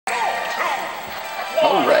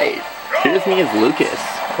Alright, here's me as Lucas.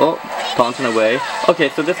 Oh, taunting away. Okay,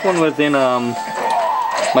 so this one was in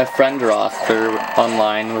my friend roster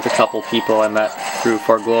online with a couple people I met through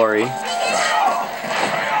For Glory.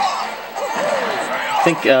 I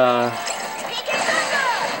think,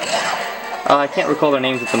 I can't recall their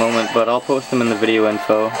names at the moment, but I'll post them in the video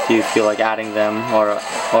info if you feel like adding them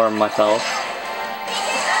or myself.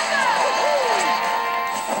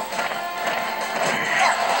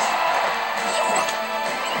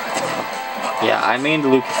 Yeah, I mained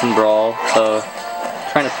Lucas in Brawl, so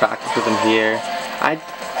trying to practice with him here. I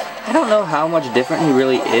don't know how much different he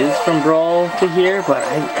really is from Brawl to here, but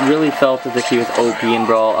I really felt as if he was OP in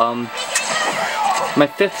Brawl. My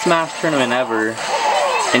 5th Smash tournament ever,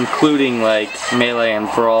 including like Melee and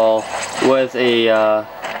Brawl, was a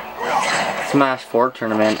Smash 4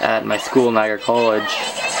 tournament at my school, Niagara College.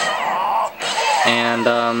 And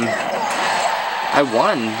I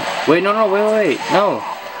won. Wait, no,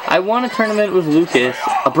 I won a tournament with Lucas,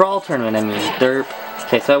 a Brawl tournament, I mean, derp.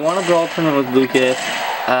 Okay, so I won a Brawl tournament with Lucas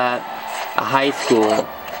at a high school.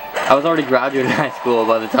 I was already graduated high school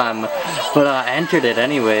by the time, but I entered it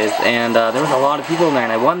anyways, and there was a lot of people in there,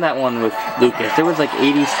 and I won that one with Lucas. There was like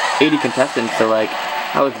 80 contestants, so like,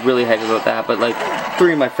 I was really hyped about that, but like,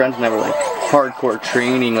 3 of my friends and I were like, hardcore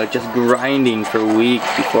training, like just grinding for weeks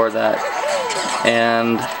before that,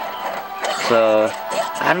 and so,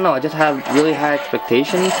 I don't know, I just had really high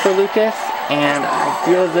expectations for Lucas, and I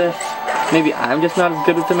feel as if maybe I'm just not as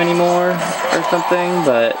good with him anymore, or something,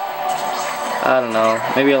 but I don't know,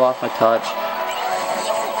 maybe I lost my touch.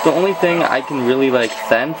 The only thing I can really like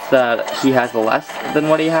sense that he has less than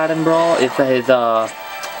what he had in Brawl is that his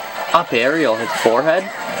up aerial, his forehead,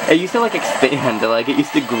 it used to like expand, like it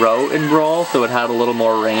used to grow in Brawl, so it had a little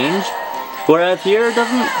more range. Whereas here it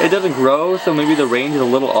doesn't grow, so maybe the range is a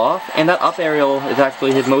little off, and that up aerial is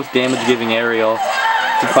actually his most damage giving aerial.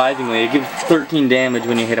 Surprisingly, it gives 13 damage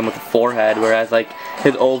when you hit him with the forehead, whereas like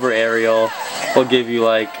his over aerial will give you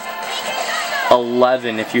like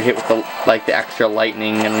 11 if you hit with the extra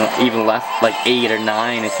lightning, and even less, like 8 or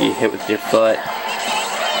 9 if you hit with your foot.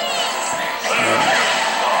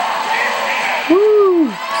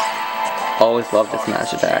 Woo! Always loved his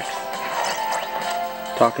smash attacks.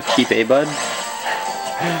 Talk of cheap A-Bud.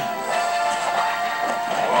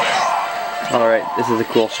 Alright, this is a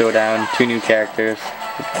cool showdown. 2 new characters.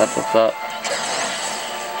 That's what's up.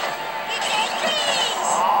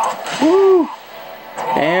 Woo!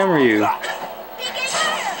 Damn Ryu.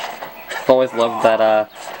 I've always loved that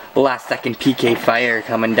last second PK fire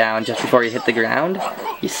coming down just before you hit the ground.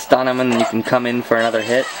 You stun him and then you can come in for another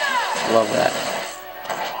hit. Love that.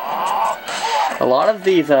 A lot of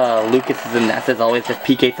these Lucases and Nesses always just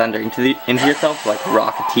PK Thunder into yourself, like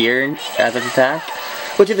Rocketeer as an attack,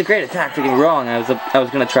 which is a great attack, don't get me wrong. I was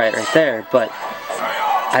gonna try it right there, but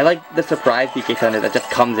I like the surprise PK Thunder that just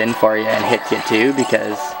comes in for you and hits you too,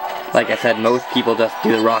 because like I said, most people just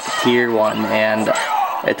do the Rocketeer one, and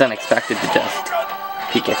it's unexpected to just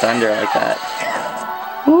PK Thunder like that.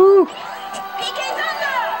 Woo!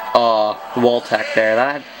 Oh, wall tech there.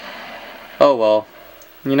 That. Oh well.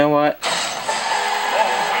 You know what?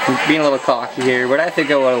 I'm being a little cocky here, but I think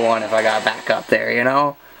I would have won if I got back up there, you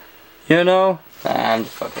know? You know? I'm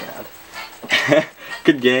just fucking around.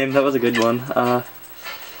 Good game, that was a good one.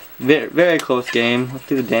 Very, very close game. Let's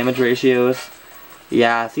do the damage ratios.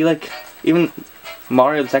 Yeah, see, like, even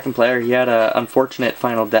Mario, the second player, he had an unfortunate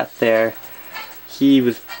final death there. He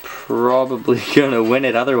was probably gonna win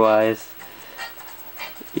it otherwise.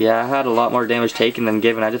 Yeah, I had a lot more damage taken than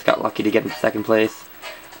given. I just got lucky to get into second place.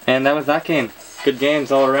 And that was that game. Good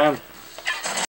games all around.